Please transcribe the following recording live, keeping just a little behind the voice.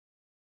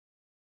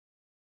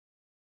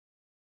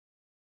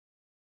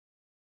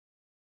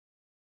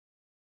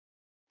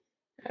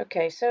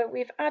Okay, so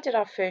we've added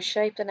our first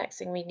shape. The next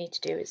thing we need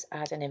to do is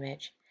add an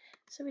image.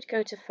 So we'd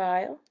go to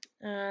File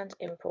and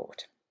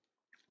Import.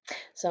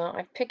 So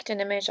I've picked an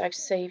image, I've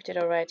saved it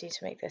already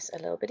to make this a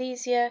little bit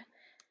easier.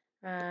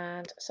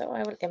 And so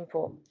I will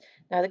import.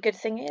 Now the good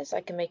thing is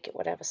I can make it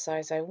whatever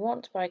size I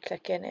want by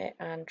clicking it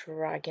and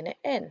dragging it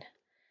in.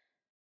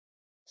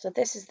 So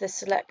this is the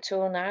select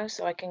tool now,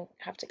 so I can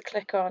have to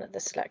click on the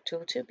select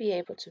tool to be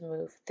able to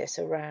move this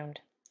around.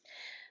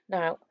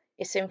 Now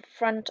it's in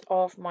front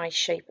of my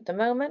shape at the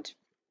moment.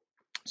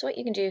 So what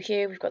you can do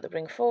here, we've got the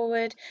bring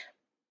forward,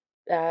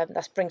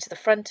 that's bring to the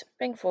front,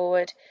 bring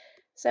forward,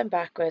 send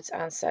backwards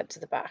and send to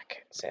the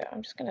back. So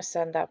I'm just going to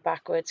send that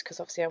backwards because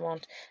obviously I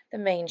want the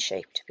main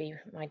shape to be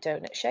my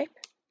donut shape.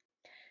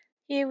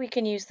 Here we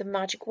can use the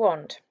magic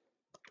wand.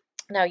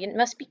 Now you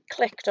must be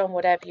clicked on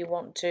whatever you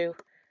want to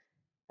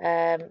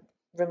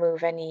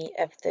remove any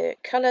of the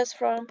colours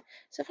from.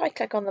 So if I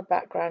click on the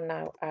background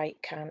now, I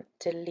can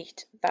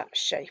delete that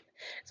shape.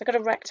 So I've got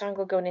a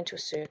rectangle going into a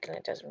circle and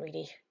it doesn't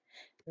really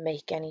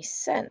make any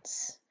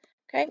sense.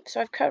 Okay,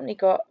 so I've currently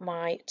got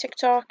my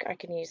TikTok. I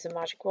can use the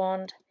magic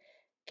wand,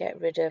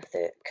 get rid of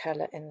the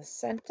colour in the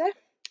centre.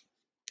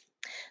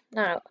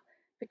 Now,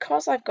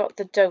 because I've got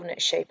the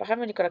donut shape, I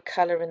haven't really got a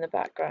colour in the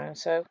background,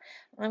 so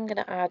I'm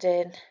going to add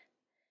in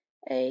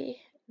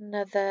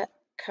another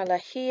colour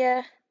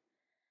here.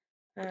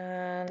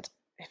 And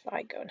if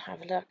I go and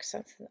have a look,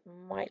 something that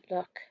might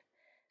look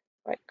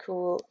quite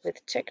cool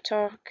with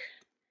TikTok,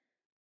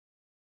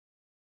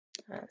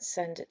 and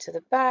send it to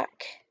the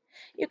back.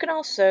 You can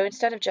also,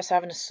 instead of just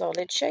having a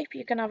solid shape,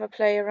 you can have a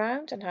play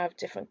around and have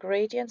different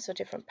gradients or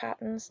different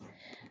patterns.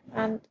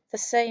 And the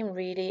same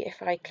really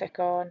if I click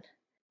on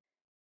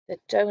the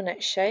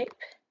donut shape,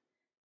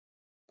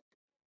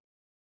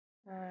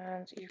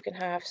 and you can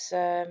have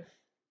some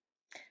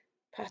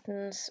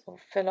patterns or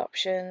fill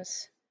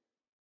options.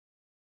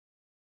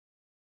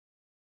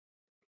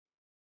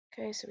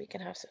 Okay, so we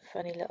can have some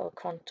funny little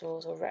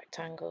contours or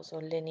rectangles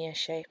or linear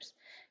shapes.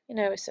 You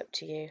know, it's up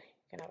to you. You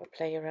can have a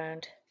play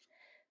around.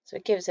 So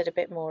it gives it a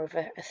bit more of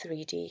a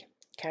 3D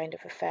kind of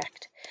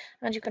effect.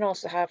 And you can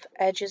also have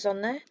edges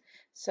on there.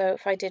 So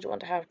if I did want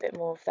to have a bit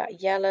more of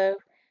that yellow,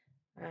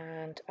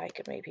 and I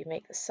could maybe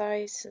make the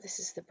size. So this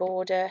is the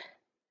border.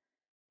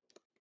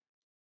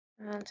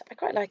 And I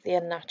quite like the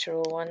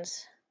unnatural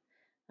ones.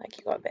 Like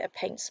you've got a bit of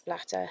paint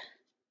splatter.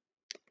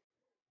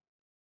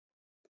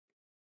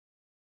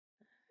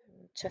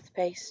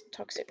 Toothpaste,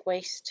 toxic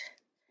waste.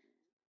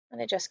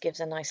 And it just gives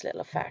a nice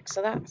little effect.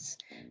 So that's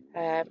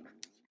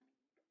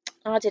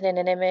adding in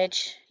an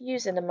image,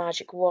 using the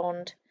magic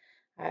wand,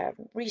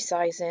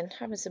 resizing,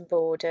 having some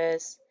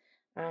borders,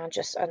 and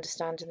just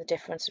understanding the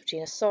difference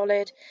between a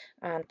solid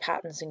and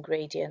patterns and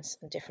gradients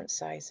and different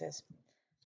sizes.